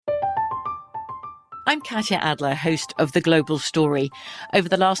I'm Katya Adler, host of The Global Story. Over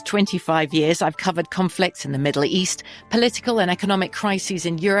the last 25 years, I've covered conflicts in the Middle East, political and economic crises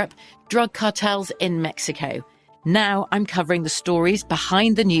in Europe, drug cartels in Mexico. Now I'm covering the stories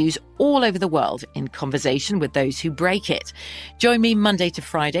behind the news all over the world in conversation with those who break it. Join me Monday to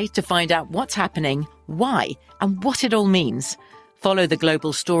Friday to find out what's happening, why, and what it all means. Follow The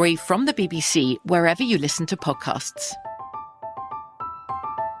Global Story from the BBC wherever you listen to podcasts.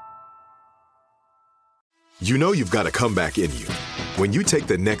 You know you've got a comeback in you. When you take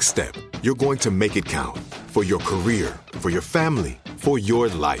the next step, you're going to make it count. For your career, for your family, for your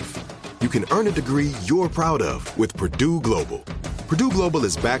life. You can earn a degree you're proud of with Purdue Global. Purdue Global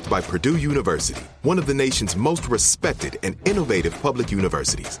is backed by Purdue University, one of the nation's most respected and innovative public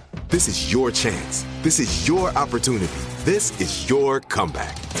universities. This is your chance. This is your opportunity. This is your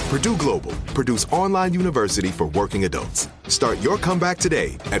comeback. Purdue Global, Purdue's online university for working adults. Start your comeback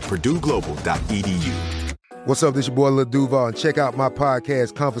today at purdueglobal.edu. What's up, this your boy Lil Duval, and check out my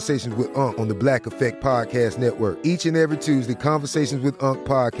podcast, Conversations with Unc, on the Black Effect Podcast Network. Each and every Tuesday, Conversations with Unc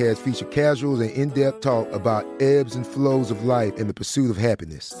podcast feature casuals and in-depth talk about ebbs and flows of life and the pursuit of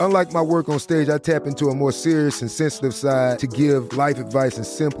happiness. Unlike my work on stage, I tap into a more serious and sensitive side to give life advice and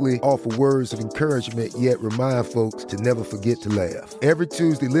simply offer words of encouragement, yet remind folks to never forget to laugh. Every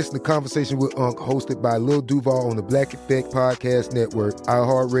Tuesday, listen to Conversations with Unc, hosted by Lil Duval on the Black Effect Podcast Network,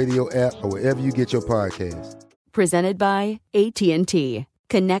 iHeartRadio app, or wherever you get your podcasts. Presented by AT&T.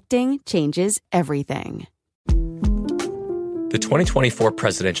 Connecting changes everything. The 2024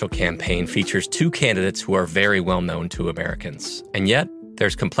 presidential campaign features two candidates who are very well known to Americans. And yet,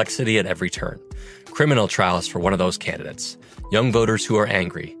 there's complexity at every turn. Criminal trials for one of those candidates. Young voters who are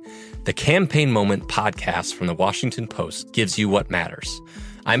angry. The Campaign Moment podcast from the Washington Post gives you what matters.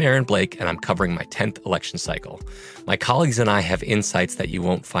 I'm Aaron Blake, and I'm covering my 10th election cycle. My colleagues and I have insights that you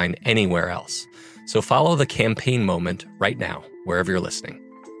won't find anywhere else. So follow The Campaign Moment right now, wherever you're listening.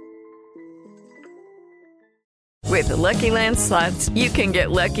 With the Lucky Land Slots, you can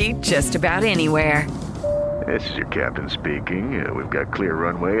get lucky just about anywhere. This is your captain speaking. We've got clear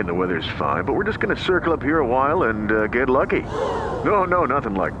runway and the weather's fine, but we're just going to circle up here a while and get lucky. No,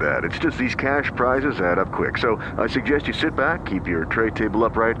 nothing like that. It's just these cash prizes add up quick. So I suggest you sit back, keep your tray table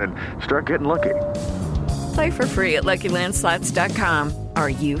upright, and start getting lucky. Play for free at LuckyLandSlots.com. Are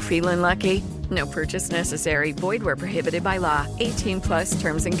you feeling lucky? No purchase necessary. Void where prohibited by law. 18 plus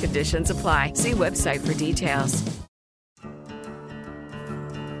terms and conditions apply. See website for details.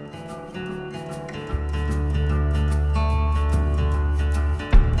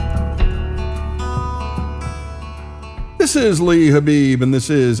 This is Lee Habib, and this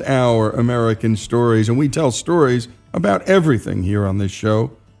is Our American Stories, and we tell stories about everything here on this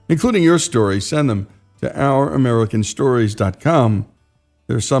show, including your stories. Send them to ouramericanstories.com.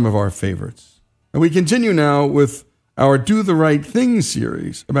 They're some of our favorites. And we continue now with our Do the Right Thing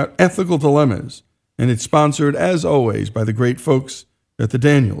series about ethical dilemmas, and it's sponsored, as always, by the great folks at the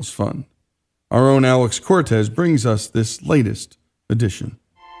Daniels Fund. Our own Alex Cortez brings us this latest edition.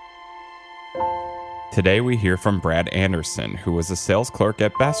 Today we hear from Brad Anderson, who was a sales clerk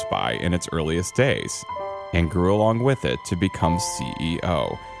at Best Buy in its earliest days and grew along with it to become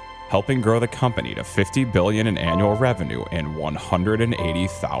CEO, helping grow the company to $50 billion in annual revenue and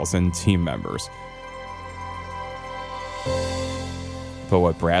 180,000 team members. But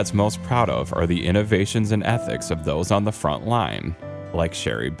what Brad's most proud of are the innovations and ethics of those on the front line, like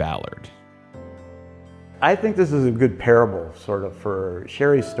Sherry Ballard. I think this is a good parable, sort of, for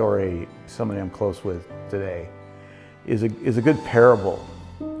Sherry's story. Somebody I'm close with today is a good parable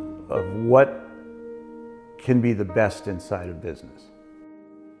of what can be the best inside of business.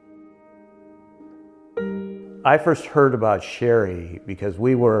 I first heard about Sherry because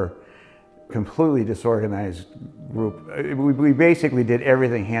we were a completely disorganized group. We basically did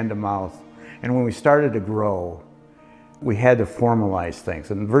everything hand to mouth. And when we started to grow, we had to formalize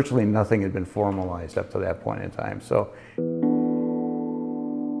things. And virtually nothing had been formalized up to that point in time. So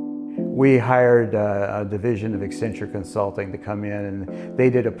we hired a division of Accenture Consulting to come in, and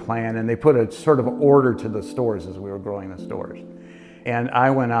they did a plan, and they put a sort of order to the stores as we were growing the stores. And I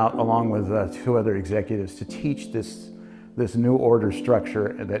went out along with two other executives to teach this new order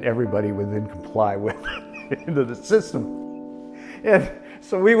structure that everybody would then comply with into the system. And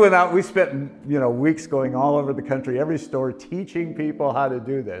so we went out, we spent weeks going all over the country, every store, teaching people how to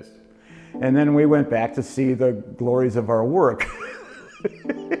do this. And then we went back to see the glories of our work.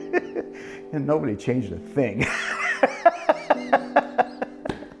 And nobody changed a thing.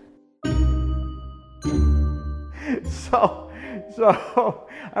 So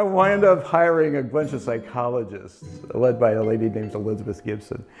I wound up hiring a bunch of psychologists, led by a lady named Elizabeth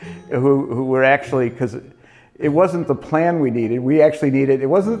Gibson, who were actually, because it wasn't the plan we needed. We actually needed, it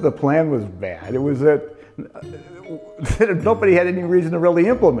wasn't that the plan was bad. It was that nobody had any reason to really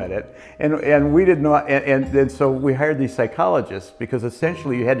implement it. And we did not, and so we hired these psychologists because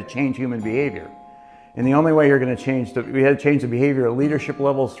essentially you had to change human behavior. And the only way you're going to change, we had to change the behavior at leadership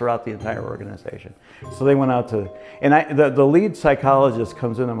levels throughout the entire organization. So they went out to, and the lead psychologist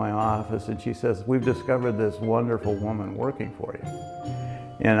comes into my office and she says, "We've discovered this wonderful woman working for you."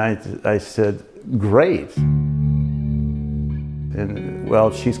 And I said, "Great." And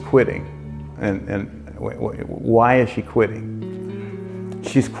well, she's quitting. And why is she quitting?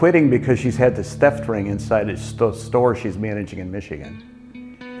 She's quitting because she's had this theft ring inside a store she's managing in Michigan.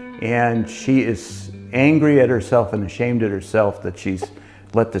 And she is angry at herself and ashamed at herself that she's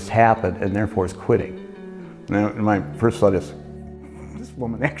let this happen and therefore is quitting. And my first thought is, this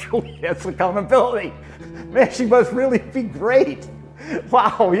woman actually has accountability. Man, she must really be great.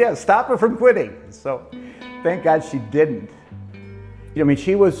 Wow, yeah, stop her from quitting. So thank God she didn't. I mean,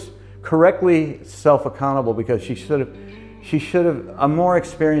 she was correctly self-accountable because she should have, a more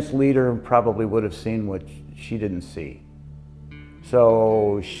experienced leader probably would have seen what she didn't see.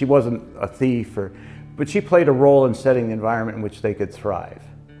 So she wasn't a thief, but she played a role in setting the environment in which they could thrive.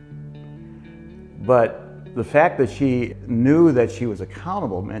 But the fact that she knew that she was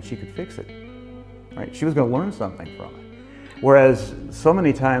accountable meant she could fix it, right? She was going to learn something from it. Whereas so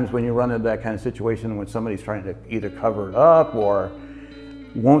many times when you run into that kind of situation when somebody's trying to either cover it up or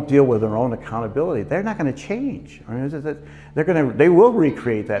won't deal with their own accountability, they're not going to change. I mean, they will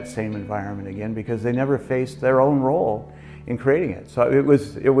recreate that same environment again because they never faced their own role in creating it. So it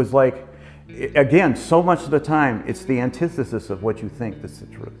was like, again, so much of the time, it's the antithesis of what you think that's the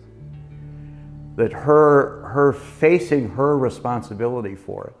truth. That her facing her responsibility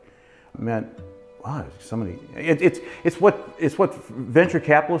for it meant, wow, somebody. It's what venture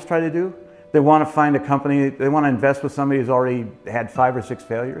capitalists try to do. They want to find a company. They want to invest with somebody who's already had 5 or 6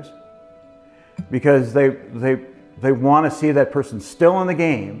 failures, because they want to see that person still in the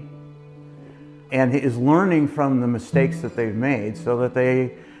game and is learning from the mistakes that they've made, so that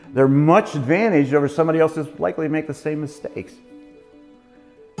they're much advantaged over somebody else who's likely to make the same mistakes.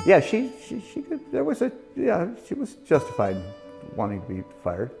 Yeah, she was justified in wanting to be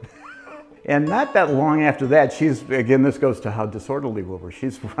fired. And not that long after that, this goes to how disorderly we were.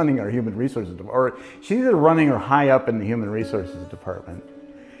 She's running our human resources department, or she's either running or high up in the human resources department.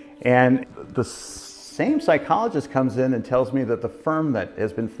 And the same psychologist comes in and tells me that the firm that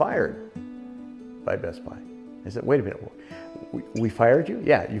has been fired by Best Buy. I said, wait a minute, we fired you?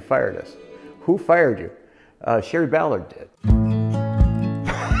 Yeah, you fired us. Who fired you? Shari Ballard did.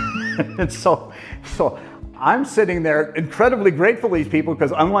 And so I'm sitting there incredibly grateful to these people,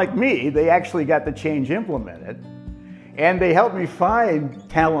 because unlike me, they actually got the change implemented. And they helped me find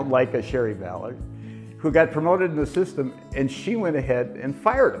talent like a Shari Ballard, who got promoted in the system, and she went ahead and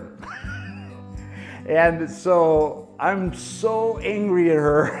fired him. And so I'm so angry at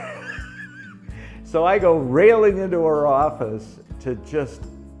her. So I go railing into her office to just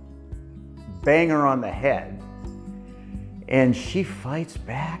bang her on the head. And she fights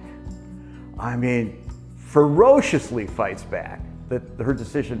back. I mean, ferociously fights back that her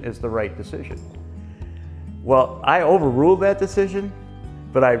decision is the right decision. Well, I overruled that decision,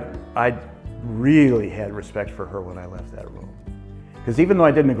 but I really had respect for her when I left that room. Because even though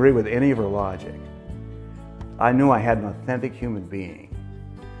I didn't agree with any of her logic, I knew I had an authentic human being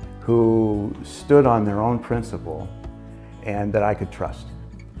who stood on their own principle and that I could trust.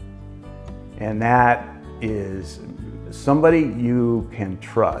 And that is somebody you can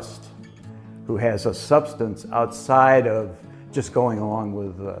trust, who has a substance outside of just going along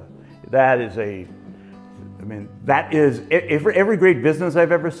with, every great business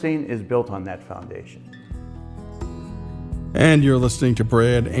I've ever seen is built on that foundation. And you're listening to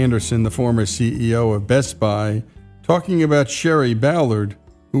Brad Anderson, the former CEO of Best Buy, talking about Shari Ballard,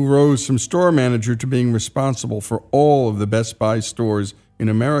 who rose from store manager to being responsible for all of the Best Buy stores in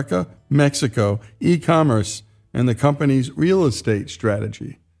America, Mexico, e-commerce, and the company's real estate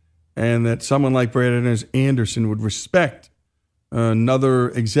strategy. And that someone like Brad Anderson would respect another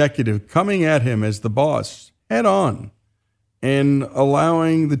executive coming at him as the boss head on and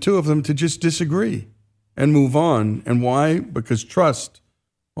allowing the two of them to just disagree and move on. And why? Because trust,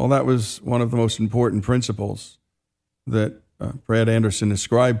 well, that was one of the most important principles that Brad Anderson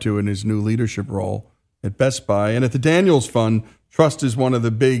ascribed to in his new leadership role at Best Buy. And at the Daniels Fund, trust is one of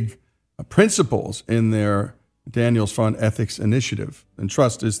the big principles in their Daniels Fund Ethics Initiative. And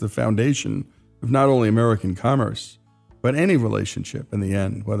trust is the foundation of not only American commerce, but any relationship in the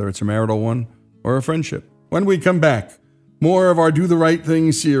end, whether it's a marital one or a friendship. When we come back, more of our Do the Right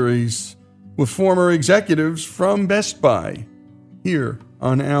Thing series with former executives from Best Buy here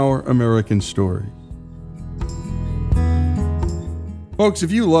on Our American Stories. Folks,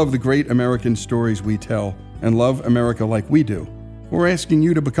 if you love the great American stories we tell and love America like we do, we're asking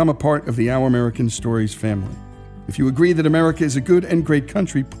you to become a part of the Our American Stories family. If you agree that America is a good and great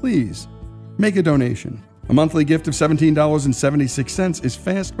country, please make a donation. A monthly gift of $17.76 is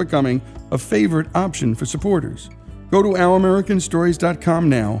fast becoming a favorite option for supporters. Go to OurAmericanStories.com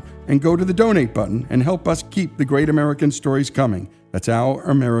now and go to the donate button and help us keep the great American stories coming. That's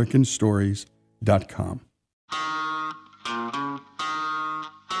OurAmericanStories.com.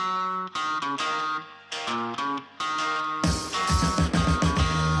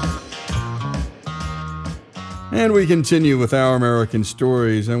 And we continue with Our American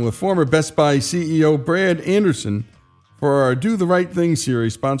Stories and with former Best Buy CEO Brad Anderson for our Do the Right Thing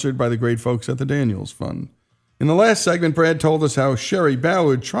series sponsored by the great folks at the Daniels Fund. In the last segment, Brad told us how Sherry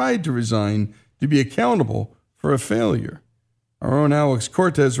Ballard tried to resign to be accountable for a failure. Our own Alex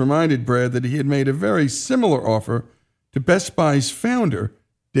Cortez reminded Brad that he had made a very similar offer to Best Buy's founder,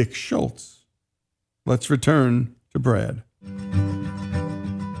 Dick Schultz. Let's return to Brad.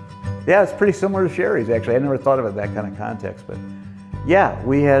 Yeah, it's pretty similar to Sherry's, actually. I never thought of it in that kind of context, but yeah,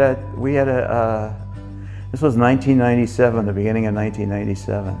 this was 1997, the beginning of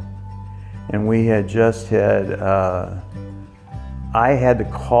 1997, and we had just had, I had to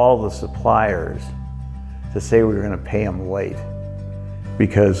call the suppliers to say we were going to pay them late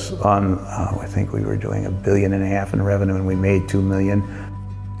because I think we were doing $1.5 billion in revenue and we made $2 million.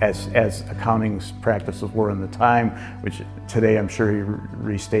 As accounting practices were in the time, which today I'm sure he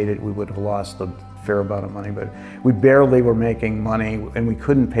restated, we would have lost a fair amount of money, but we barely were making money and we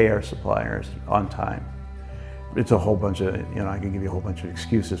couldn't pay our suppliers on time. It's a whole bunch of, I can give you a whole bunch of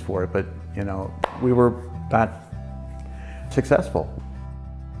excuses for it, but, we were not successful.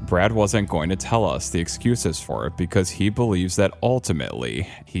 Brad wasn't going to tell us the excuses for it because he believes that ultimately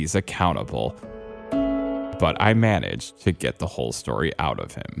he's accountable. But I managed to get the whole story out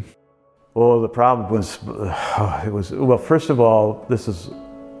of him. Well, the problem was, first of all,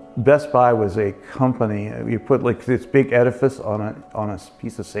 Best Buy was a company. You put like this big edifice on a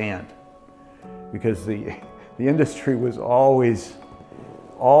piece of sand, because the industry was always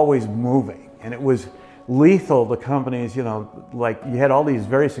moving, and it was lethal to companies. Like you had all these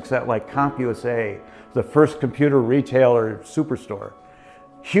very successful, like CompUSA, the first computer retailer superstore.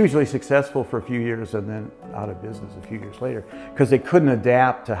 Hugely successful for a few years and then out of business a few years later because they couldn't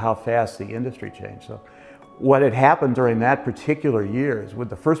adapt to how fast the industry changed. So what had happened during that particular year is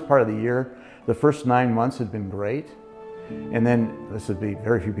with the first part of the year, the first 9 months had been great. And then,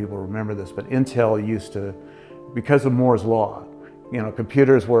 very few people remember this, but Intel used to, because of Moore's Law,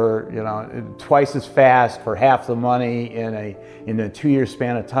 computers were, twice as fast for half the money in a 2-year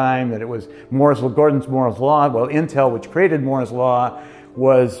span of time that it was Gordon's Moore's Law. Well, Intel, which created Moore's Law,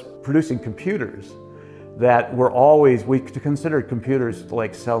 was producing computers that were always, we considered computers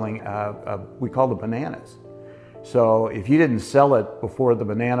like selling, we called them bananas. So if you didn't sell it before the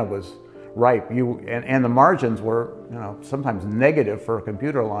banana was ripe, and the margins were, sometimes negative for a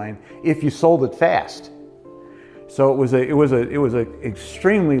computer line if you sold it fast. So it was a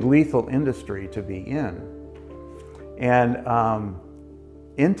extremely lethal industry to be in. And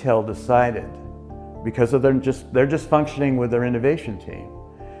Intel decided, because of they're just functioning with their innovation team,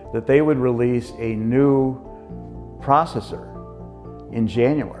 that they would release a new processor in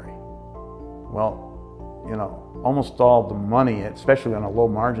January. Well, almost all the money, especially on a low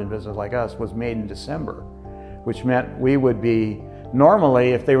margin business like us, was made in December, which meant we would be,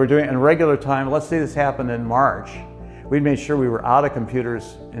 normally if they were doing it in regular time, let's say this happened in March, we'd made sure we were out of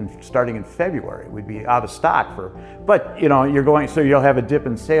computers starting in February. We'd be out of stock but you'll have a dip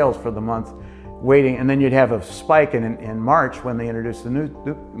in sales for the month waiting, and then you'd have a spike in March when they introduced the new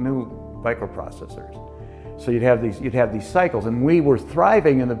microprocessors. So you'd have these cycles, and we were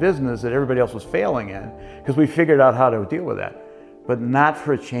thriving in the business that everybody else was failing in because we figured out how to deal with that, but not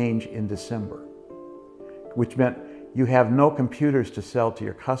for a change in December, which meant you have no computers to sell to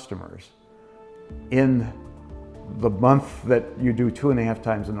your customers in the month that you do 2.5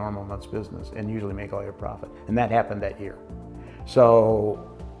 times the normal month's business and usually make all your profit, and that happened that year.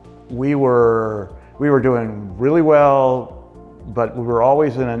 So we were doing really well, but we were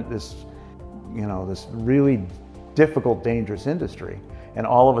always in this really difficult, dangerous industry. And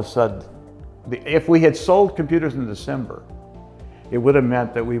all of a sudden, if we had sold computers in December, it would have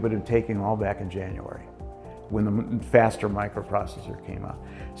meant that we would have taken them all back in January. when the faster microprocessor came out.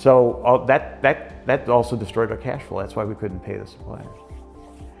 So that also destroyed our cash flow. That's why we couldn't pay the suppliers.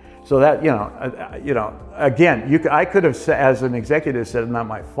 So that, again, I could have, as an executive, said it's not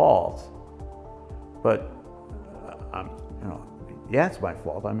my fault, but yeah, it's my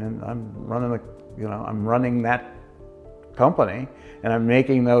fault. I'm running that company, and I'm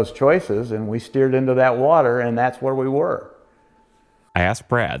making those choices, and we steered into that water, and that's where we were. I asked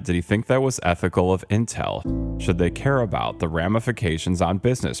Brad, did he think that was ethical of Intel? Should they care about the ramifications on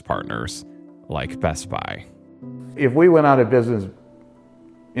business partners like Best Buy? If we went out of business,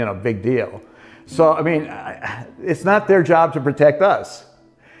 big deal. So, it's not their job to protect us.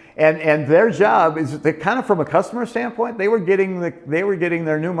 And their job is, kind of from a customer standpoint, they were getting their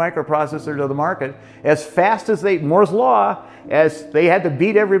new microprocessor to the market as fast as Moore's Law, as they had to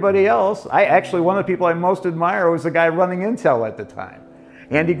beat everybody else. One of the people I most admire was the guy running Intel at the time,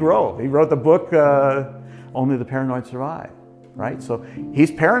 Andy Grove. He wrote the book, Only the Paranoid Survive, right? So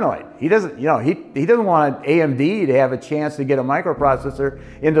he's paranoid. He doesn't want AMD to have a chance to get a microprocessor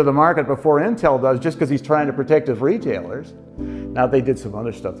into the market before Intel does, just because he's trying to protect his retailers. Now, they did some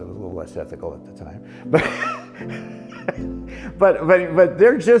other stuff that was a little less ethical at the time, but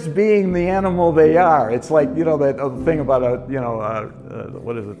they're just being the animal they are. It's like, that thing about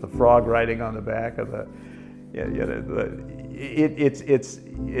what is it, the frog riding on the back of the,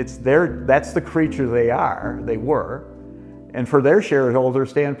 that's the creature they were, and for their shareholder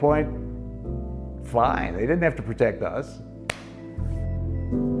standpoint, fine, they didn't have to protect us.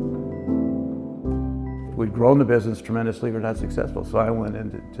 We'd grown the business tremendously, we're not successful. So I went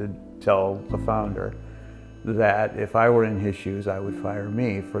in to tell the founder that if I were in his shoes, I would fire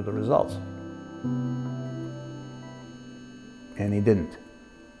me for the results. And he didn't.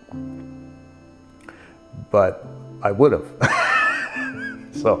 But I would have.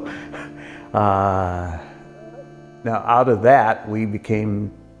 So, now out of that, we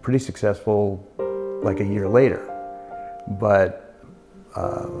became pretty successful like a year later. But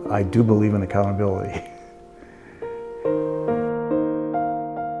I do believe in accountability.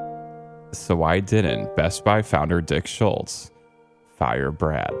 So why didn't Best Buy founder Dick Schultz fire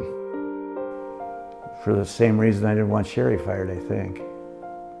Brad? For the same reason I didn't want Sherry fired, I think.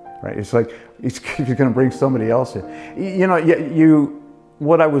 Right? It's like, you're going to bring somebody else in.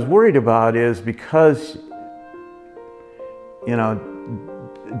 What I was worried about is because,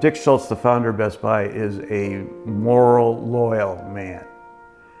 Dick Schultz, the founder of Best Buy, is a moral, loyal man.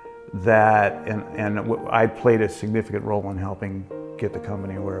 And I played a significant role in helping get the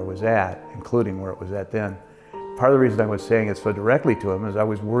company where it was at, including where it was at then. Part of the reason I was saying it so directly to him is I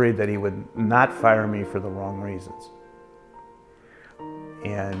was worried that he would not fire me for the wrong reasons.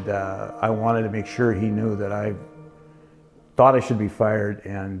 And I wanted to make sure he knew that I thought I should be fired,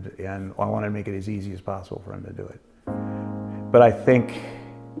 and I wanted to make it as easy as possible for him to do it. But I think,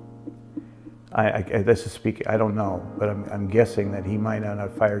 this is speaking, I don't know, but I'm guessing that he might not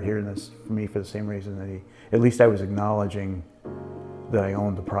have fired for me for the same reason that at least I was acknowledging that I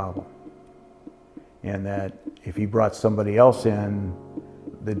owned the problem. And that if he brought somebody else in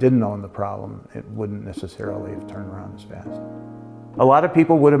that didn't own the problem, it wouldn't necessarily have turned around as fast. A lot of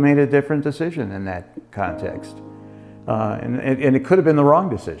people would have made a different decision in that context. And it could have been the wrong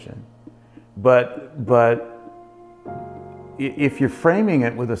decision. But if you're framing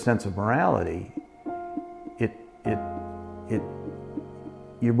it with a sense of morality,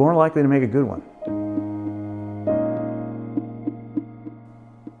 you're more likely to make a good one.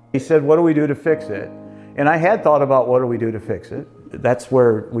 He said, what do we do to fix it? And I had thought about what do we do to fix it. That's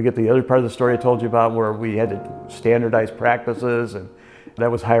where we get the other part of the story I told you about, where we had to standardize practices, and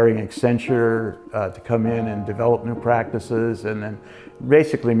that was hiring Accenture to come in and develop new practices, and then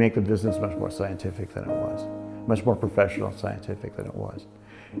basically make the business much more scientific than it was, much more professional and scientific than it was.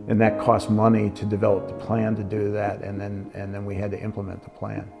 And that cost money to develop the plan to do that, and then we had to implement the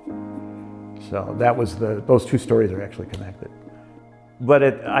plan. So that was those two stories are actually connected. But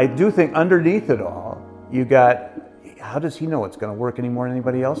I do think underneath it all, you got, how does he know it's going to work any more than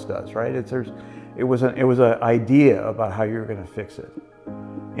anybody else does, right? It was an idea about how you're going to fix it,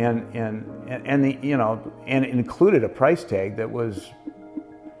 and it included a price tag that was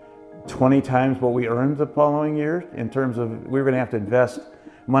 20 times what we earned the following year, in terms of we were going to have to invest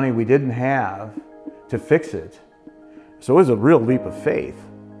money we didn't have to fix it. So it was a real leap of faith.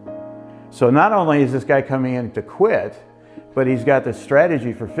 So not only is this guy coming in to quit, but he's got this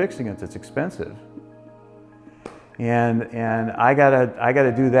strategy for fixing it that's expensive. And I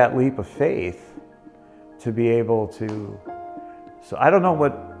gotta do that leap of faith to be able to. So I don't know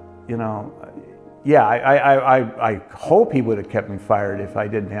what, yeah, I hope he would have kept me fired if I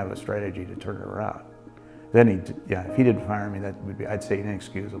didn't have a strategy to turn it around. then if he didn't fire me, that would be, I'd say,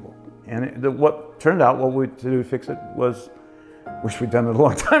 inexcusable. And what turned out, what we to do to fix it was, wish we'd done it a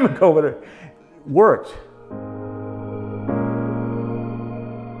long time ago, but it worked.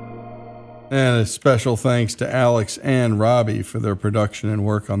 And a special thanks to Alex and Robbie for their production and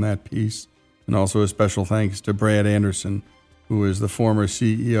work on that piece. And also a special thanks to Brad Anderson, who is the former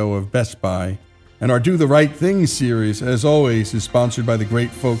CEO of Best Buy. And our Do the Right Thing series, as always, is sponsored by the great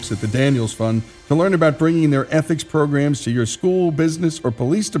folks at the Daniels Fund. To learn about bringing their ethics programs to your school, business, or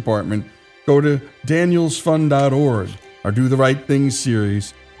police department, go to danielsfund.org. Our Do the Right Thing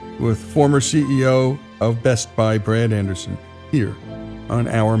series with former CEO of Best Buy, Brad Anderson, here on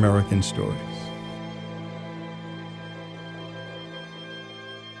Our American Stories.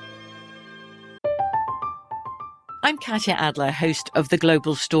 I'm Katya Adler, host of The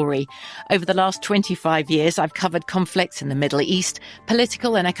Global Story. Over the last 25 years, I've covered conflicts in the Middle East,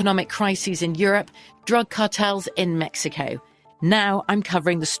 political and economic crises in Europe, drug cartels in Mexico. Now I'm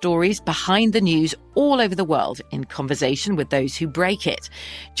covering the stories behind the news all over the world in conversation with those who break it.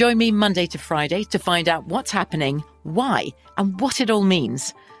 Join me Monday to Friday to find out what's happening, why, and what it all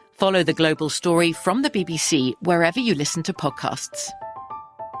means. Follow The Global Story from the BBC wherever you listen to podcasts.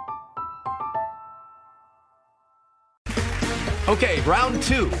 Okay, round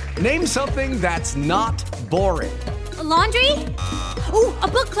two. Name something that's not boring. A laundry? Ooh, a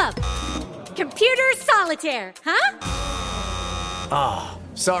book club. Computer solitaire, huh? Ah,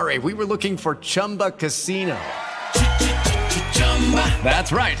 sorry, we were looking for Chumba Casino.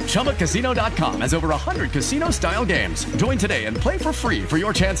 That's right, ChumbaCasino.com has over 100 casino-style games. Join today and play for free for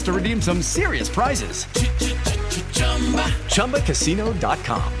your chance to redeem some serious prizes.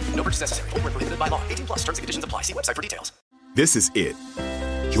 ChumbaCasino.com. No purchase necessary. Void where prohibited by law. 18+ terms and conditions apply. See website for details. This is it.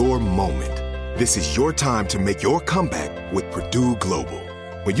 Your moment. This is your time to make your comeback with Purdue Global.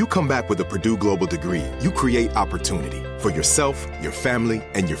 When you come back with a Purdue Global degree, you create opportunity for yourself, your family,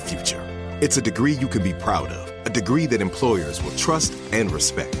 and your future. It's a degree you can be proud of, a degree that employers will trust and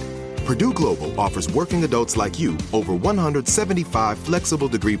respect. Purdue Global offers working adults like you over 175 flexible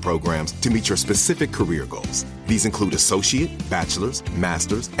degree programs to meet your specific career goals. These include associate, bachelor's,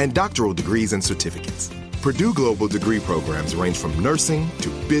 master's, and doctoral degrees and certificates. Purdue Global degree programs range from nursing to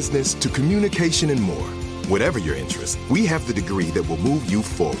business to communication and more. Whatever your interest, we have the degree that will move you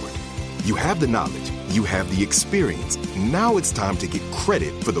forward. You have the knowledge, you have the experience. Now it's time to get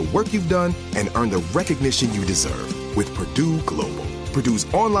credit for the work you've done and earn the recognition you deserve with Purdue Global,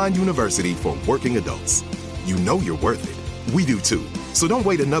 Purdue's online university for working adults. You know you're worth it. We do too. So don't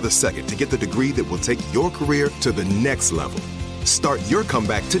wait another second to get the degree that will take your career to the next level. Start your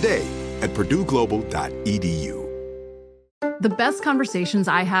comeback today at purdueglobal.edu. The best conversations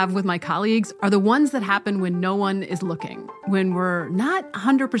I have with my colleagues are the ones that happen when no one is looking, when we're not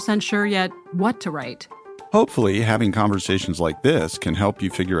 100% sure yet what to write. Hopefully, having conversations like this can help you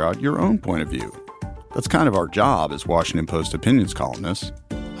figure out your own point of view. That's kind of our job as Washington Post opinions columnists.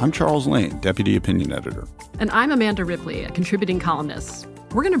 I'm Charles Lane, Deputy Opinion Editor. And I'm Amanda Ripley, a contributing columnist.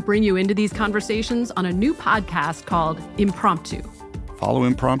 We're going to bring you into these conversations on a new podcast called Impromptu. Follow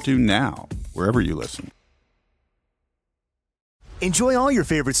Impromptu now, wherever you listen. Enjoy all your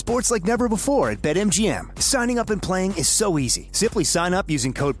favorite sports like never before at BetMGM. Signing up and playing is so easy. Simply sign up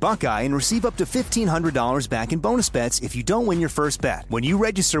using code Buckeye and receive up to $1,500 back in bonus bets if you don't win your first bet. When you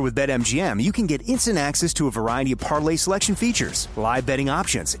register with BetMGM, you can get instant access to a variety of parlay selection features, live betting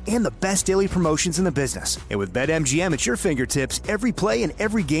options, and the best daily promotions in the business. And with BetMGM at your fingertips, every play and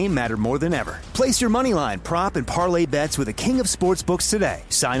every game matter more than ever. Place your moneyline, prop, and parlay bets with the king of sportsbooks today.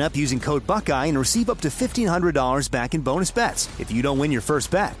 Sign up using code Buckeye and receive up to $1,500 back in bonus bets if you don't win your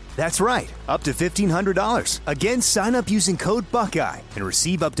first bet. That's right, up to $1,500. Again, sign up using code Buckeye and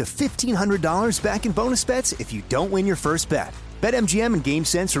receive up to $1,500 back in bonus bets if you don't win your first bet. BetMGM and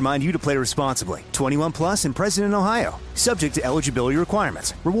GameSense remind you to play responsibly. 21 plus and present in Ohio. Subject to eligibility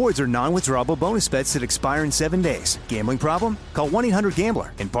requirements. Rewards are non-withdrawable bonus bets that expire in 7 days. Gambling problem? Call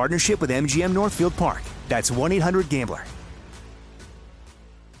 1-800-GAMBLER in partnership with MGM Northfield Park. That's 1-800-GAMBLER.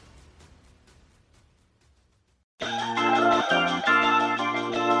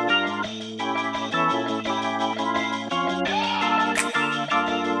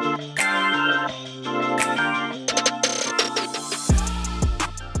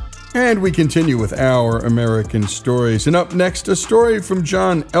 And we continue with Our American Stories. And up next, a story from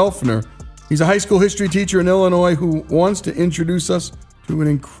John Elfner. He's a high school history teacher in Illinois who wants to introduce us to an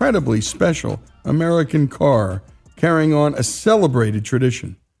incredibly special American car carrying on a celebrated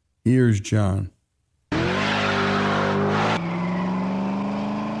tradition. Here's John.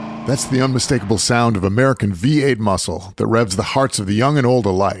 That's the unmistakable sound of American V8 muscle that revs the hearts of the young and old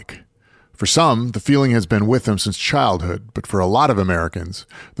alike. For some, the feeling has been with them since childhood, but for a lot of Americans,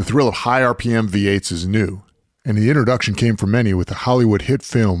 the thrill of high RPM V8s is new. And the introduction came for many with the Hollywood hit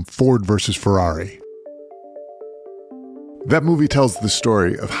film Ford vs. Ferrari. That movie tells the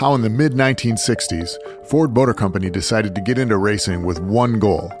story of how in the mid-1960s, Ford Motor Company decided to get into racing with one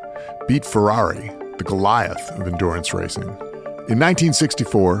goal: beat Ferrari, the Goliath of endurance racing. In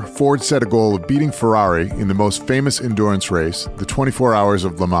 1964, Ford set a goal of beating Ferrari in the most famous endurance race, the 24 Hours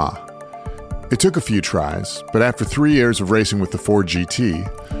of Le Mans. It took a few tries, but after 3 years of racing with the Ford GT,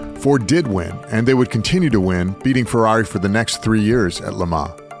 Ford did win, and they would continue to win, beating Ferrari for the next 3 years at Le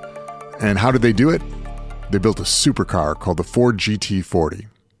Mans. And how did they do it? They built a supercar called the Ford GT40.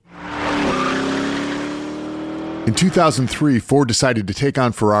 In 2003, Ford decided to take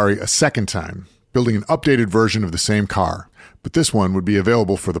on Ferrari a second time, building an updated version of the same car, but this one would be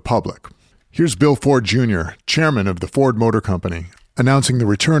available for the public. Here's Bill Ford Jr., chairman of the Ford Motor Company, announcing the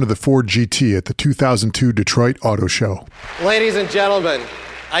return of the Ford GT at the 2002 Detroit Auto Show. Ladies and gentlemen,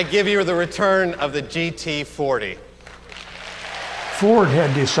 I give you the return of the GT40. Ford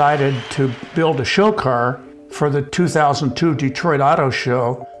had decided to build a show car for the 2002 Detroit Auto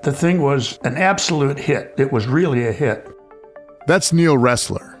Show. The thing was an absolute hit. It was really a hit. That's Neil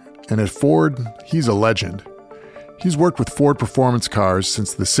Ressler, and at Ford, he's a legend. He's worked with Ford performance cars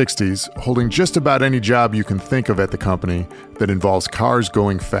since the 60s, holding just about any job you can think of at the company that involves cars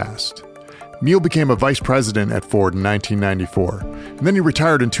going fast. Neil became a vice president at Ford in 1994, and then he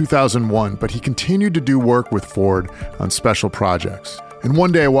retired in 2001, but he continued to do work with Ford on special projects. And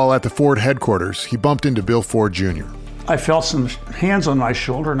one day while at the Ford headquarters, he bumped into Bill Ford Jr. I felt some hands on my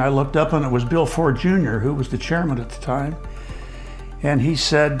shoulder, and I looked up, and it was Bill Ford Jr., who was the chairman at the time. And he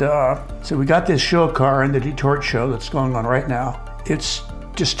said, we got this show car in the Detroit show that's going on right now. It's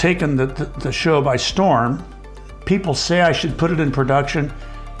just taken the show by storm. People say I should put it in production.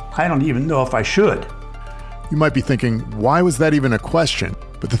 I don't even know if I should. You might be thinking, why was that even a question?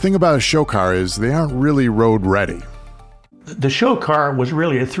 But the thing about a show car is they aren't really road ready. The show car was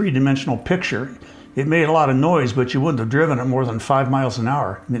really a three-dimensional picture. It made a lot of noise, but you wouldn't have driven it more than 5 miles an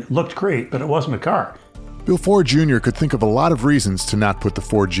hour. I mean, it looked great, but it wasn't a car. Bill Ford Jr. could think of a lot of reasons to not put the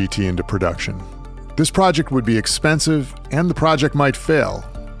Ford GT into production. This project would be expensive, and the project might fail.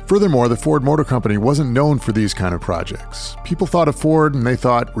 Furthermore, the Ford Motor Company wasn't known for these kind of projects. People thought of Ford and they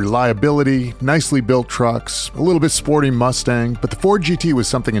thought reliability, nicely built trucks, a little bit sporty Mustang, but the Ford GT was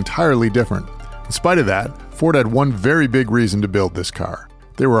something entirely different. In spite of that, Ford had one very big reason to build this car.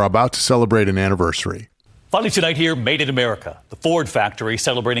 They were about to celebrate an anniversary. Finally tonight here, Made in America, the Ford factory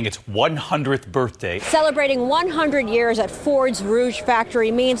celebrating its 100th birthday. Celebrating 100 years at Ford's Rouge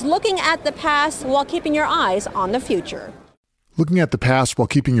factory means looking at the past while keeping your eyes on the future. Looking at the past while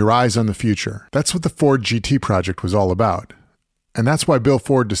keeping your eyes on the future. That's what the Ford GT project was all about. And that's why Bill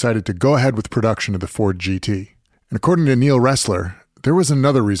Ford decided to go ahead with production of the Ford GT. And according to Neil Ressler, there was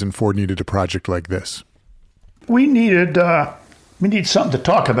another reason Ford needed a project like this. We needed something to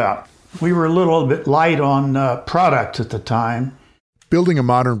talk about. We were a little bit light on products at the time. Building a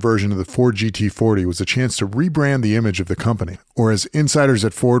modern version of the Ford GT40 was a chance to rebrand the image of the company, or as insiders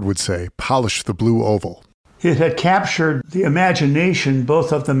at Ford would say, polish the blue oval. It had captured the imagination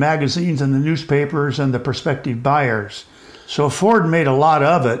both of the magazines and the newspapers and the prospective buyers. So Ford made a lot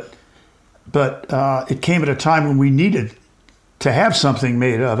of it, but it came at a time when we needed to have something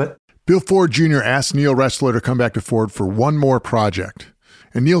made of it. Bill Ford Jr. asked Neil Ressler to come back to Ford for one more project.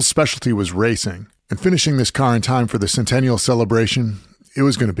 And Neil's specialty was racing. And finishing this car in time for the centennial celebration, it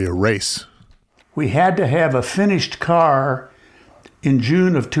was going to be a race. We had to have a finished car in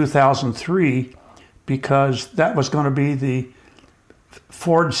June of 2003 because that was going to be the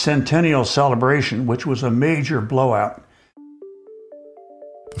Ford Centennial celebration, which was a major blowout.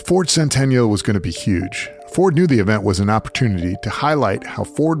 The Ford Centennial was going to be huge. Ford knew the event was an opportunity to highlight how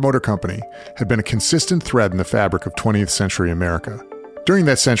Ford Motor Company had been a consistent thread in the fabric of 20th century America. During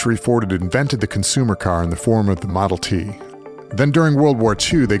that century, Ford had invented the consumer car in the form of the Model T. Then during World War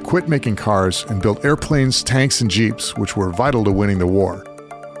II, they quit making cars and built airplanes, tanks, and jeeps, which were vital to winning the war.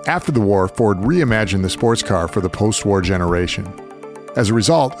 After the war, Ford reimagined the sports car for the post-war generation. As a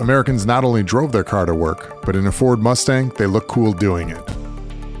result, Americans not only drove their car to work, but in a Ford Mustang, they looked cool doing it.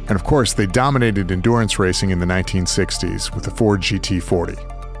 And of course, they dominated endurance racing in the 1960s with the Ford GT40.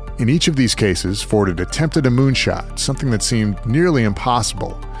 In each of these cases, Ford had attempted a moonshot, something that seemed nearly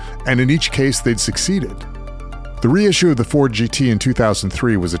impossible, and in each case, they'd succeeded. The reissue of the Ford GT in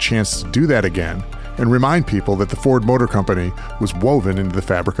 2003 was a chance to do that again and remind people that the Ford Motor Company was woven into the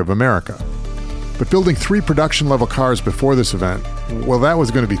fabric of America. But building 3 production-level cars before this event, well, that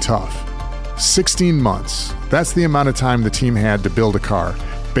was going to be tough. 16 months. That's the amount of time the team had to build a car,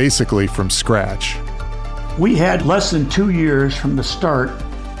 basically from scratch. We had less than 2 years from the start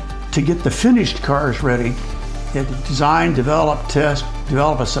to get the finished cars ready. You had to design, develop, test,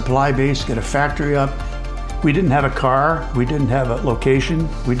 develop a supply base, get a factory up. We didn't have a car, we didn't have a location,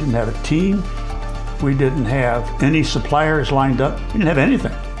 we didn't have a team, we didn't have any suppliers lined up, we didn't have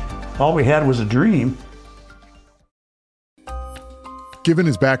anything. All we had was a dream. Given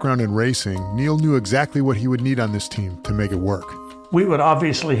his background in racing, Neil knew exactly what he would need on this team to make it work. We would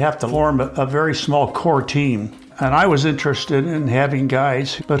obviously have to form a very small core team. And I was interested in having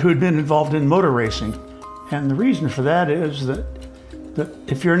guys, but who'd been involved in motor racing. And the reason for that is that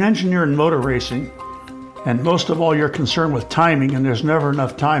if you're an engineer in motor racing, and most of all you're concerned with timing, and there's never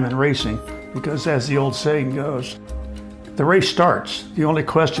enough time in racing, because as the old saying goes, the race starts. The only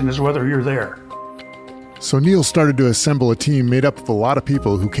question is whether you're there. So Neil started to assemble a team made up of a lot of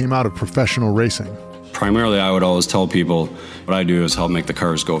people who came out of professional racing. Primarily, I would always tell people what I do is help make the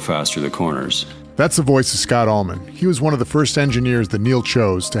cars go fast through the corners. That's the voice of Scott Allman. He was one of the first engineers that Neil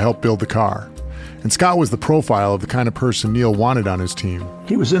chose to help build the car. And Scott was the profile of the kind of person Neil wanted on his team.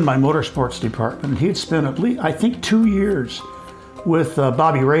 He was in my motorsports department. He had spent at least, I think, 2 years with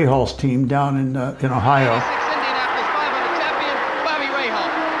Bobby Rahall's team down in Ohio.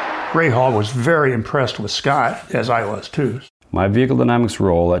 Rahal was very impressed with Scott, as I was too. My vehicle dynamics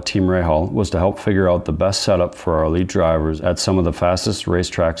role at Team Rahal was to help figure out the best setup for our elite drivers at some of the fastest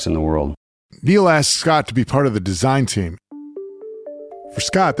racetracks in the world. Neil asked Scott to be part of the design team. For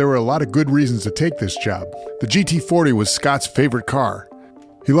Scott, there were a lot of good reasons to take this job. The GT40 was Scott's favorite car.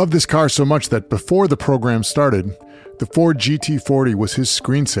 He loved this car so much that before the program started, the Ford GT40 was his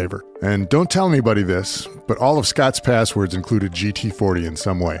screensaver. And don't tell anybody this, but all of Scott's passwords included GT40 in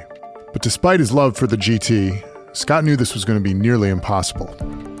some way. But despite his love for the GT, Scott knew this was going to be nearly impossible.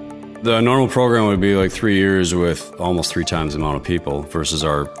 The normal program would be like 3 years with almost 3 times the amount of people versus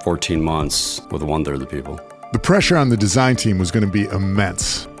our 14 months with 1/3 of the people. The pressure on the design team was going to be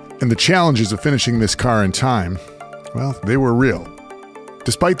immense. And the challenges of finishing this car in time, well, they were real.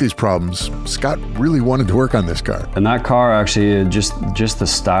 Despite these problems, Scott really wanted to work on this car. And that car actually, just the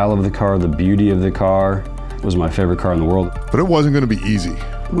style of the car, the beauty of the car, was my favorite car in the world. But it wasn't going to be easy.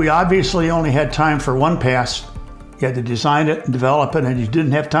 We obviously only had time for one pass. You had to design it and develop it, and you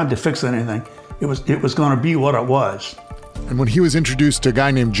didn't have time to fix anything. It was going to be what it was. And when he was introduced to a guy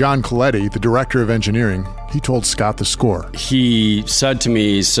named John Coletti, the director of engineering, he told Scott the score. He said to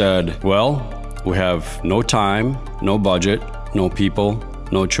me, well, we have no time, no budget, no people,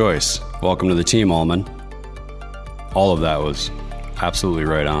 no choice. Welcome to the team, Allman. All of that was absolutely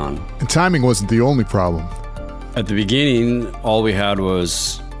right on. And timing wasn't the only problem. At the beginning, all we had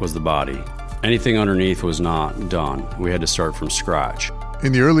was the body. Anything underneath was not done. We had to start from scratch.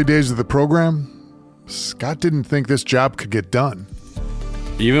 In the early days of the program, Scott didn't think this job could get done.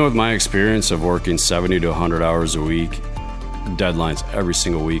 Even with my experience of working 70 to 100 hours a week, deadlines every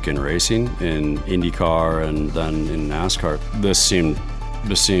single week in racing, in IndyCar and then in NASCAR, this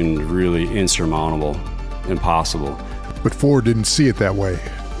seemed really insurmountable, impossible. But Ford didn't see it that way.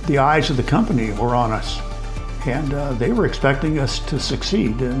 The eyes of the company were on us, and they were expecting us to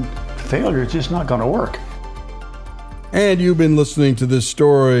succeed, and failure is just not going to work. And you've been listening to this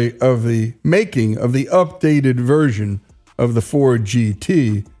story of the making of the updated version of the Ford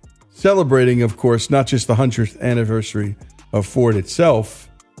GT, celebrating, of course, not just the 100th anniversary of Ford itself,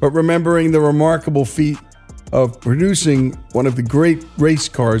 but remembering the remarkable feat of producing one of the great race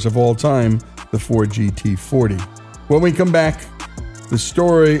cars of all time, the Ford GT40. When we come back, the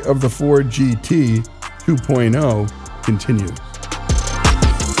story of the Ford GT 2.0 continues.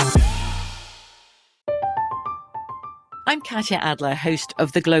 I'm Katya Adler, host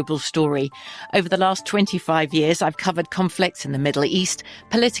of The Global Story. Over the last 25 years, I've covered conflicts in the Middle East,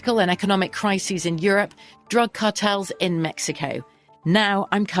 political and economic crises in Europe, drug cartels in Mexico. Now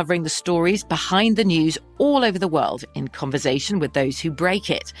I'm covering the stories behind the news all over the world in conversation with those who break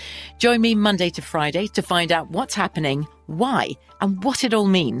it. Join me Monday to Friday to find out what's happening, why, and what it all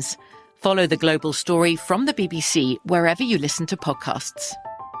means. Follow The Global Story from the BBC wherever you listen to podcasts.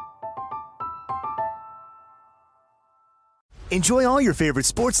 Enjoy all your favorite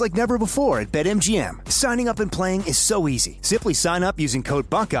sports like never before at BetMGM. Signing up and playing is so easy. Simply sign up using code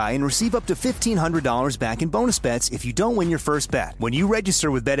Buckeye and receive up to $1,500 back in bonus bets if you don't win your first bet. When you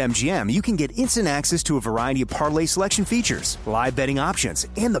register with BetMGM, you can get instant access to a variety of parlay selection features, live betting options,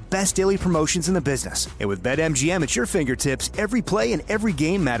 and the best daily promotions in the business. And with BetMGM at your fingertips, every play and every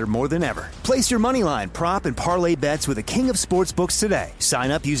game matter more than ever. Place your moneyline, prop, and parlay bets with the king of sportsbooks today.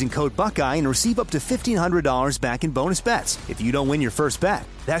 Sign up using code Buckeye and receive up to $1,500 back in bonus bets. If if you don't win your first bet.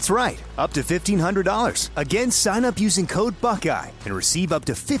 That's right, up to $1,500. Again, sign up using code Buckeye and receive up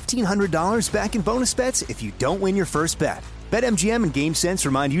to $1,500 back in bonus bets if you don't win your first bet. BetMGM and GameSense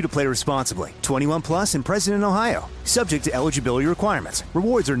remind you to play responsibly. 21 plus and present in Ohio. Subject to eligibility requirements.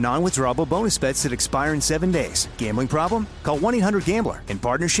 Rewards are non-withdrawable bonus bets that expire in 7 days. Gambling problem? Call 1-800-GAMBLER in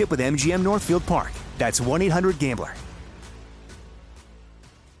partnership with MGM Northfield Park. That's 1-800-GAMBLER.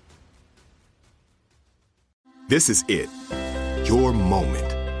 This is it. Your moment.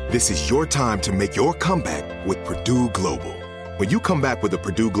 This is your time to make your comeback with Purdue Global. When you come back with a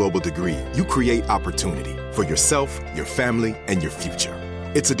Purdue Global degree, you create opportunity for yourself, your family, and your future.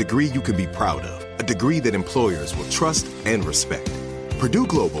 It's a degree you can be proud of, a degree that employers will trust and respect. Purdue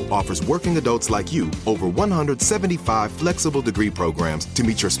Global offers working adults like you over 175 flexible degree programs to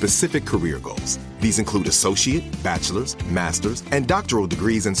meet your specific career goals. These include associate, bachelor's, master's, and doctoral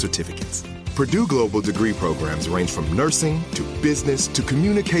degrees and certificates. Purdue Global degree programs range from nursing to business to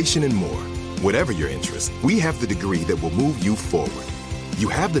communication and more. Whatever your interest, we have the degree that will move you forward. You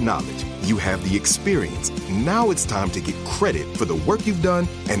have the knowledge, you have the experience. Now it's time to get credit for the work you've done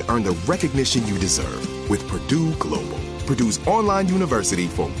and earn the recognition you deserve with Purdue Global, Purdue's online university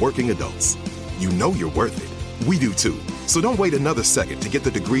for working adults. You know you're worth it. We do too. So don't wait another second to get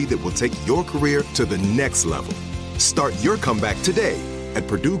the degree that will take your career to the next level. Start your comeback today at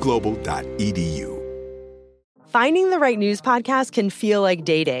purdueglobal.edu. Finding the right news podcast can feel like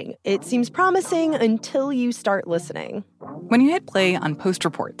dating. It seems promising until you start listening. When you hit play on Post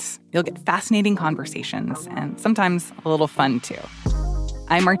Reports, you'll get fascinating conversations and sometimes a little fun, too.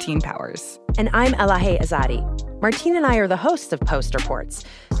 I'm Martine Powers. And I'm Elahe Azadi. Martine and I are the hosts of Post Reports.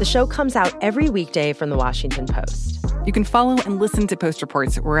 The show comes out every weekday from the Washington Post. You can follow and listen to Post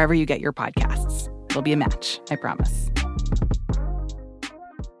Reports wherever you get your podcasts. It'll be a match, I promise.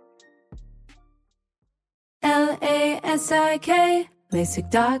 LASIK,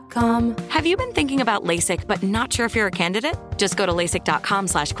 LASIK.com. Have you been thinking about LASIK but not sure if you're a candidate? Just go to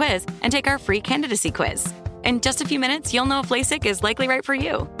LASIK.com/quiz and take our free candidacy quiz. In just a few minutes, you'll know if LASIK is likely right for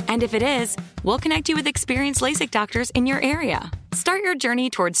you. And if it is, we'll connect you with experienced LASIK doctors in your area. Start your journey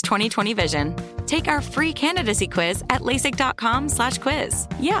towards 20/20 vision. Take our free candidacy quiz at LASIK.com/quiz.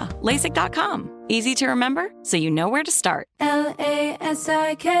 Yeah, LASIK.com. Easy to remember, so you know where to start.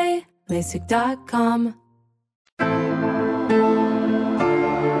 LASIK, LASIK.com.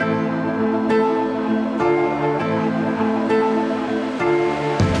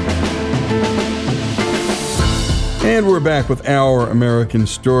 And we're back with Our American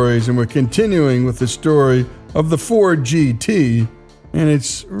Stories, and we're continuing with the story of the Ford GT and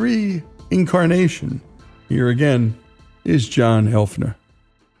its reincarnation. Here again is John Helfner.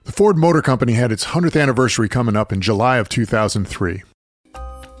 The Ford Motor Company had its 100th anniversary coming up in July of 2003.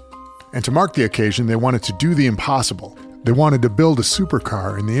 And to mark the occasion, they wanted to do the impossible. They wanted to build a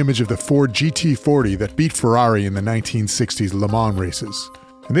supercar in the image of the Ford GT40 that beat Ferrari in the 1960s Le Mans races.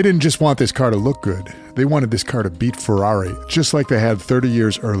 And they didn't just want this car to look good. They wanted this car to beat Ferrari, just like they had 30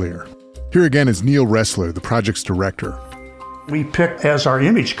 years earlier. Here again is Neil Ressler, the project's director. We picked as our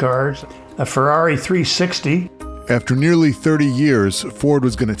image cars a Ferrari 360. After nearly 30 years, Ford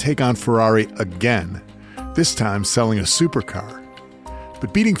was going to take on Ferrari again, this time selling a supercar.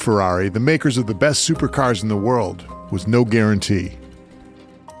 But beating Ferrari, the makers of the best supercars in the world, was no guarantee.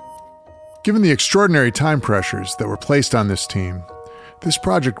 Given the extraordinary time pressures that were placed on this team, this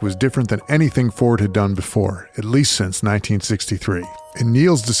project was different than anything Ford had done before, at least since 1963. And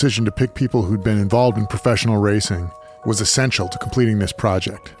Neil's decision to pick people who'd been involved in professional racing was essential to completing this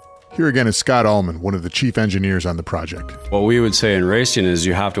project. Here again is Scott Ullman, one of the chief engineers on the project. What we would say in racing is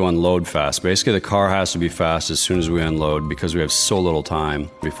you have to unload fast. Basically, the car has to be fast as soon as we unload because we have so little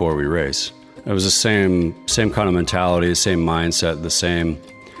time before we race. It was the same kind of mentality, same mindset, the same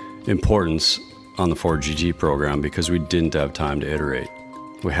importance on the Ford GT program because we didn't have time to iterate.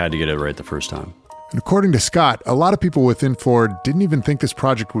 We had to get it right the first time. And according to Scott, a lot of people within Ford didn't even think this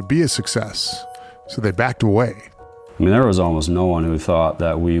project would be a success, so they backed away. I mean, there was almost no one who thought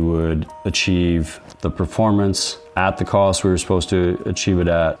that we would achieve the performance at the cost we were supposed to achieve it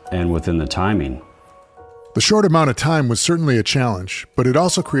at and within the timing. The short amount of time was certainly a challenge, but it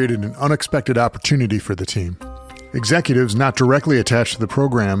also created an unexpected opportunity for the team. Executives not directly attached to the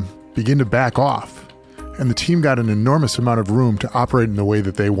program began to back off, and the team got an enormous amount of room to operate in the way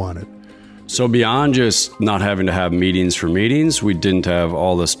that they wanted. So beyond just not having to have meetings for meetings, we didn't have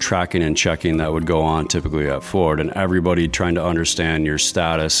all this tracking and checking that would go on typically at Ford, and everybody trying to understand your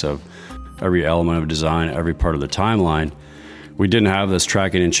status of every element of design, every part of the timeline. We didn't have this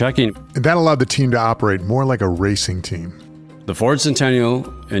tracking and checking. And that allowed the team to operate more like a racing team. The Ford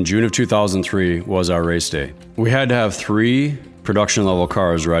Centennial in June of 2003 was our race day. We had to have 3 production-level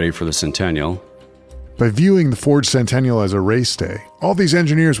cars ready for the Centennial. By viewing the Ford Centennial as a race day, all these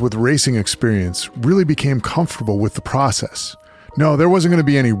engineers with racing experience really became comfortable with the process. No, there wasn't going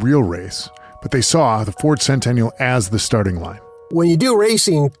to be any real race, but they saw the Ford Centennial as the starting line. When you do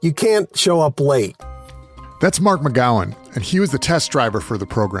racing, you can't show up late. That's Mark McGowan, and he was the test driver for the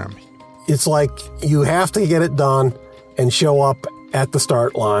program. It's like you have to get it done and show up at the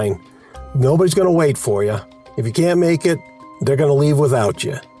start line. Nobody's going to wait for you. If you can't make it, they're going to leave without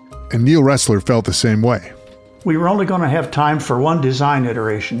you. And Neil Ressler felt the same way. We were only going to have time for one design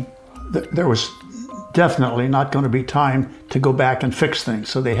iteration. There was definitely not going to be time to go back and fix things,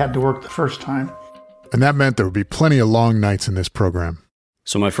 so they had to work the first time. And that meant there would be plenty of long nights in this program.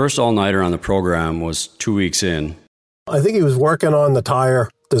 So my first all-nighter on the program was 2 weeks in. I think he was working on the tire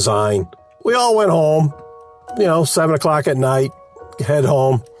design. We all went home, 7 o'clock at night, head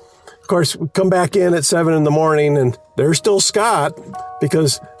home. Of course, we come back in at 7 in the morning, and there's still Scott,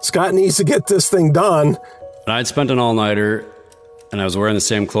 because Scott needs to get this thing done. And I'd spent an all-nighter, and I was wearing the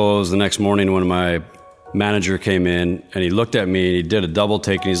same clothes the next morning when my manager came in, and he looked at me, and he did a double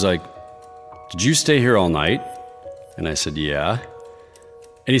take, and he's like, "Did you stay here all night?" And I said, "Yeah."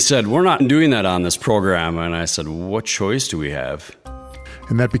 And he said, "We're not doing that on this program." And I said, "What choice do we have?"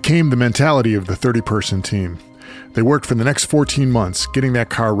 And that became the mentality of the 30-person team. They worked for the next 14 months, getting that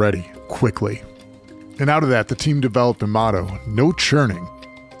car ready quickly. And out of that, the team developed a motto, no churning.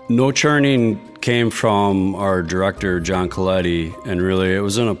 No churning came from our director, John Coletti, and really it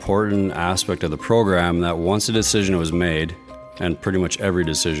was an important aspect of the program that once a decision was made, and pretty much every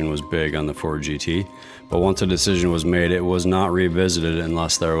decision was big on the Ford GT, but once a decision was made, it was not revisited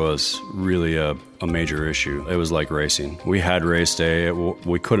unless there was really a major issue. It was like racing. We had race day.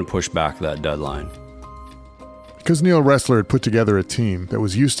 We couldn't push back that deadline. Because Neil Ressler had put together a team that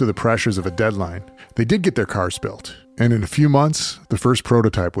was used to the pressures of a deadline, they did get their cars built. And in a few months, the first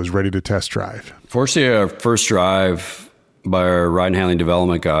prototype was ready to test drive. Fortunately, our first drive by our ride and handling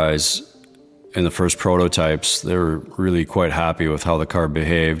development guys in the first prototypes, they were really quite happy with how the car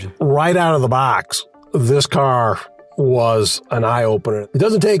behaved. Right out of the box, this car was an eye-opener. It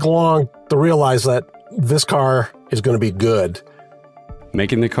doesn't take long to realize that this car is going to be good.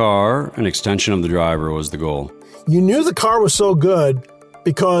 Making the car an extension of the driver was the goal. You knew the car was so good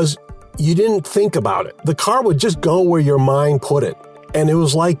because you didn't think about it. The car would just go where your mind put it. And it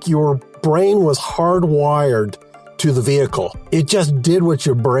was like your brain was hardwired to the vehicle. It just did what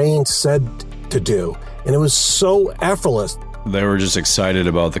your brain said to do. And it was so effortless. They were just excited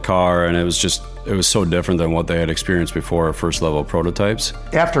about the car, and it was so different than what they had experienced before at first level prototypes.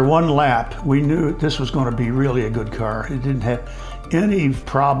 After one lap, we knew this was going to be really a good car. It didn't have any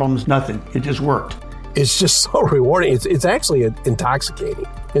problems, nothing. It just worked. It's just so rewarding. It's actually intoxicating.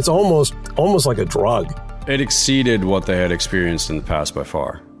 It's almost like a drug. It exceeded what they had experienced in the past by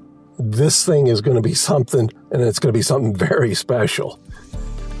far. This thing is going to be something, and it's going to be something very special.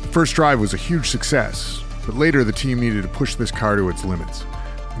 First drive was a huge success, but later the team needed to push this car to its limits.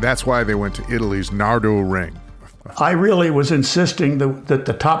 That's why they went to Italy's Nardo Ring. I really was insisting that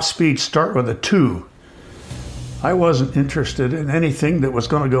the top speed start with a 2. I wasn't interested in anything that was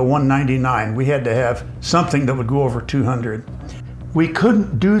going to go 199. We had to have something that would go over 200. We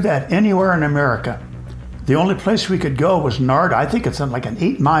couldn't do that anywhere in America. The only place we could go was Nardo. I think it's like an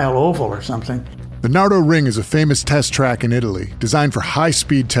 8-mile oval or something. The Nardo Ring is a famous test track in Italy, designed for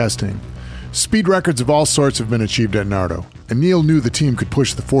high-speed testing. Speed records of all sorts have been achieved at Nardo, and Neil knew the team could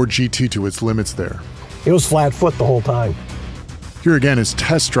push the Ford GT to its limits there. It was flat foot the whole time. Here again is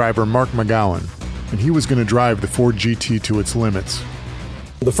test driver Mark McGowan, and he was going to drive the Ford GT to its limits.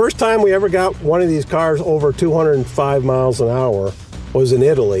 The first time we ever got one of these cars over 205 miles an hour was in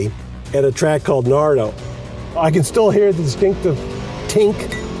Italy at a track called Nardo. I can still hear the distinctive tink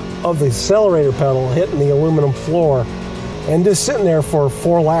of the accelerator pedal hitting the aluminum floor and just sitting there for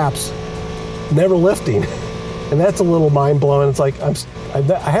 4 laps, never lifting. And that's a little mind-blowing. It's like I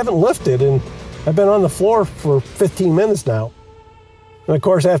haven't lifted, and I've been on the floor for 15 minutes now. And of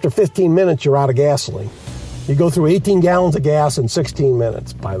course, after 15 minutes, you're out of gasoline. You go through 18 gallons of gas in 16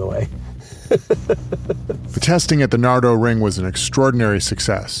 minutes, by the way. The testing at the Nardo Ring was an extraordinary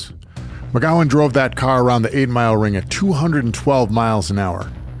success. McGowan drove that car around the 8-mile ring at 212 miles an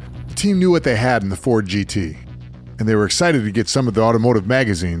hour. The team knew what they had in the Ford GT, and they were excited to get some of the automotive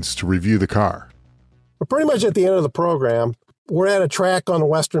magazines to review the car. We're pretty much at the end of the program. We're at a track on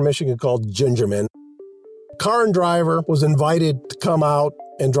western Michigan called Gingerman. Car and driver was invited to come out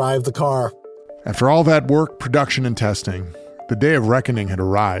and drive the car. After all that work, production, and testing, the day of reckoning had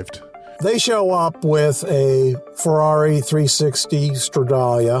arrived. They show up with a Ferrari 360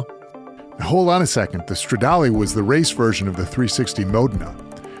 Stradale. Hold on a second. The Stradale was the race version of the 360 Modena.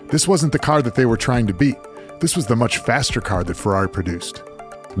 This wasn't the car that they were trying to beat. This was the much faster car that Ferrari produced.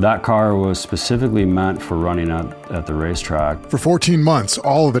 That car was specifically meant for running at the racetrack. For 14 months,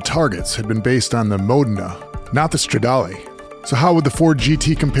 all of the targets had been based on the Modena, not the Stradale. So how would the Ford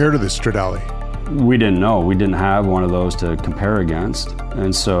GT compare to the Stradale? We didn't know. We didn't have one of those to compare against,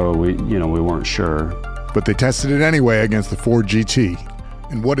 and so we weren't sure. But they tested it anyway against the Ford GT.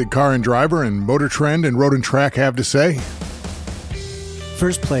 And what did Car and Driver and Motor Trend and Road and Track have to say?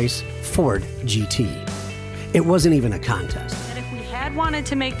 First place, Ford GT. It wasn't even a contest. Wanted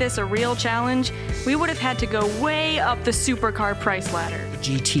to make this a real challenge, we would have had to go way up the supercar price ladder. The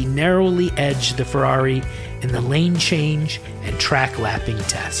GT narrowly edged the Ferrari in the lane change and track lapping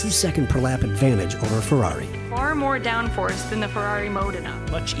test. 2-second per lap advantage over Ferrari. Far more downforce than the Ferrari Modena.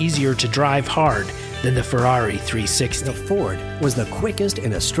 Much easier to drive hard than the Ferrari 360. The Ford was the quickest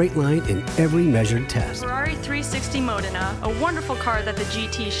in a straight line in every measured test. Ferrari 360 Modena, a wonderful car that the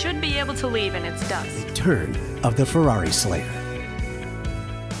GT should be able to leave in its dust. Return of the Ferrari Slayer.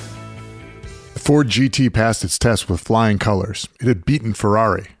 The Ford GT passed its test with flying colors. It had beaten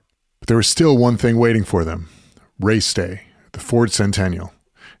Ferrari. But there was still one thing waiting for them. Race day, the Ford Centennial.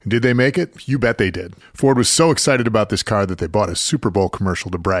 And did they make it? You bet they did. Ford was so excited about this car that they bought a Super Bowl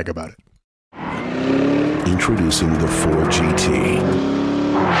commercial to brag about it. Introducing the Ford GT.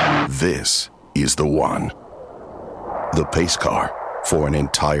 This is the one. The pace car for an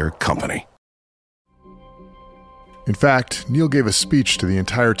entire company. In fact, Neil gave a speech to the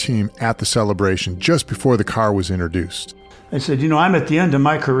entire team at the celebration just before the car was introduced. I said, I'm at the end of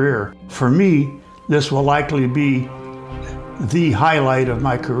my career. For me, this will likely be the highlight of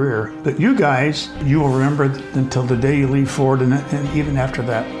my career. But you guys, you will remember until the day you leave Ford and even after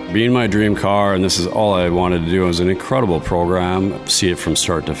that. Being my dream car, and this is all I wanted to do, it was an incredible program. See it from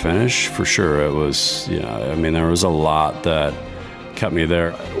start to finish, for sure. It was, there was a lot that kept me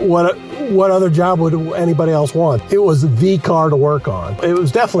there. What other job would anybody else want? It was the car to work on. It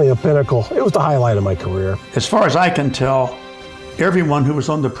was definitely a pinnacle. It was the highlight of my career. As far as I can tell, everyone who was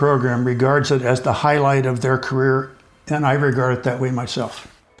on the program regards it as the highlight of their career, and I regard it that way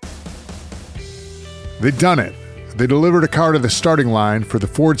myself. They'd done it. They delivered a car to the starting line for the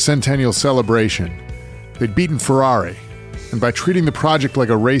Ford Centennial celebration. They'd beaten Ferrari. And by treating the project like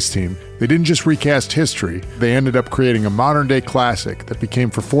a race team, they didn't just recast history, they ended up creating a modern-day classic that became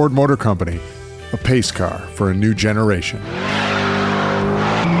for Ford Motor Company a pace car for a new generation.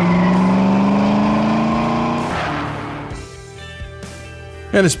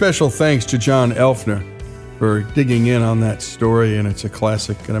 And a special thanks to John Elfner for digging in on that story, and it's a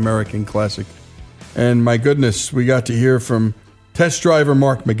classic, an American classic. And my goodness, we got to hear from test driver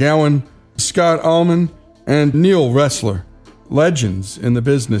Mark McGowan, Scott Allman, and Neil Ressler, legends in the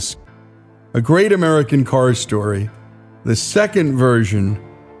business. A great American car story, the second version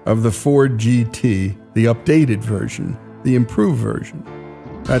of the Ford GT, the updated version, the improved version.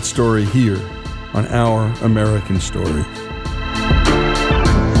 That story here on Our American Stories.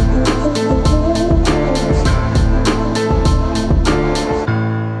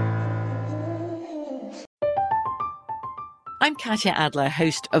 I'm Katya Adler,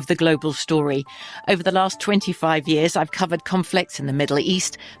 host of The Global Story. Over the last 25 years, I've covered conflicts in the Middle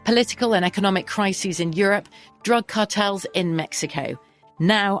East, political and economic crises in Europe, drug cartels in Mexico.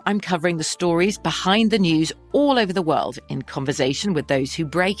 Now I'm covering the stories behind the news all over the world in conversation with those who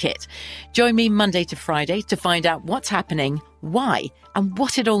break it. Join me Monday to Friday to find out what's happening, why, and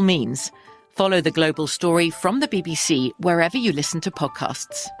what it all means. Follow The Global Story from the BBC wherever you listen to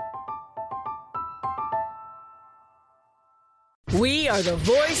podcasts. We are the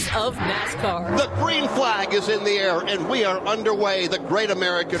voice of NASCAR. The green flag is in the air, and we are underway. The Great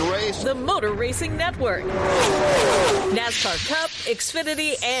American Race. The Motor Racing Network. NASCAR Cup,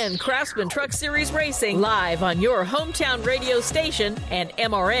 Xfinity, and Craftsman Truck Series Racing live on your hometown radio station and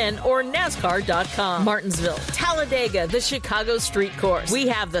MRN or NASCAR.com. Martinsville, Talladega, the Chicago Street Course. We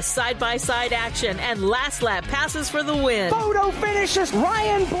have the side-by-side action and last lap passes for the win. Photo finishes.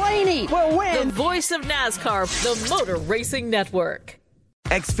 Ryan Blaney will win. The voice of NASCAR, the Motor Racing Network.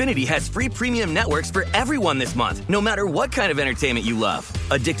 Xfinity has free premium networks for everyone this month, no matter what kind of entertainment you love.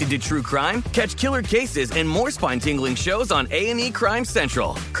 Addicted to true crime? Catch killer cases and more spine-tingling shows on A&E Crime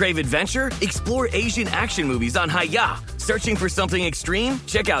Central. Crave adventure? Explore Asian action movies on Hi-Ya. Searching for something extreme?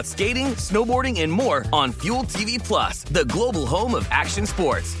 Check out skating, snowboarding, and more on Fuel TV Plus, the global home of action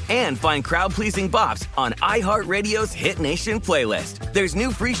sports. And find crowd-pleasing bops on iHeartRadio's Hit Nation playlist. There's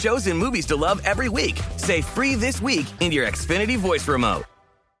new free shows and movies to love every week. Say free this week in your Xfinity voice remote.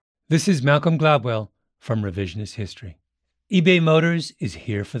 This is Malcolm Gladwell from Revisionist History. eBay Motors is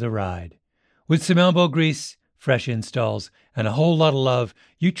here for the ride. With some elbow grease, fresh installs, and a whole lot of love,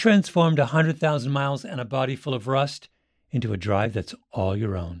 you transformed 100,000 miles and a body full of rust into a drive that's all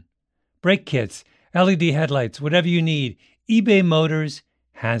your own. Brake kits, LED headlights, whatever you need, eBay Motors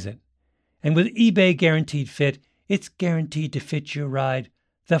has it. And with eBay Guaranteed Fit, it's guaranteed to fit your ride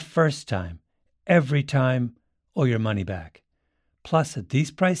the first time, every time, or your money back. Plus, at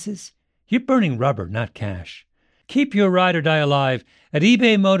these prices, you're burning rubber, not cash. Keep your ride or die alive at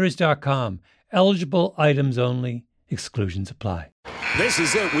ebaymotors.com. Eligible items only. Exclusions apply. This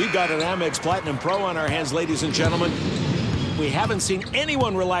is it. We've got an Amex Platinum Pro on our hands, ladies and gentlemen. We haven't seen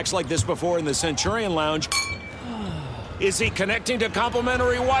anyone relax like this before in the Centurion Lounge. Is he connecting to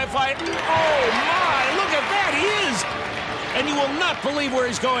complimentary Wi-Fi? Oh, my! Look at that! He is! And you will not believe where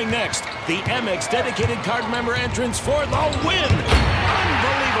he's going next. The Amex dedicated card member entrance for the win!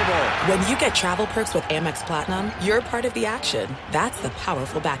 Unbelievable! When you get travel perks with Amex Platinum, you're part of the action. That's the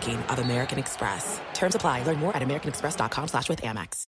powerful backing of American Express. Terms apply. Learn more at americanexpress.com/withAmex.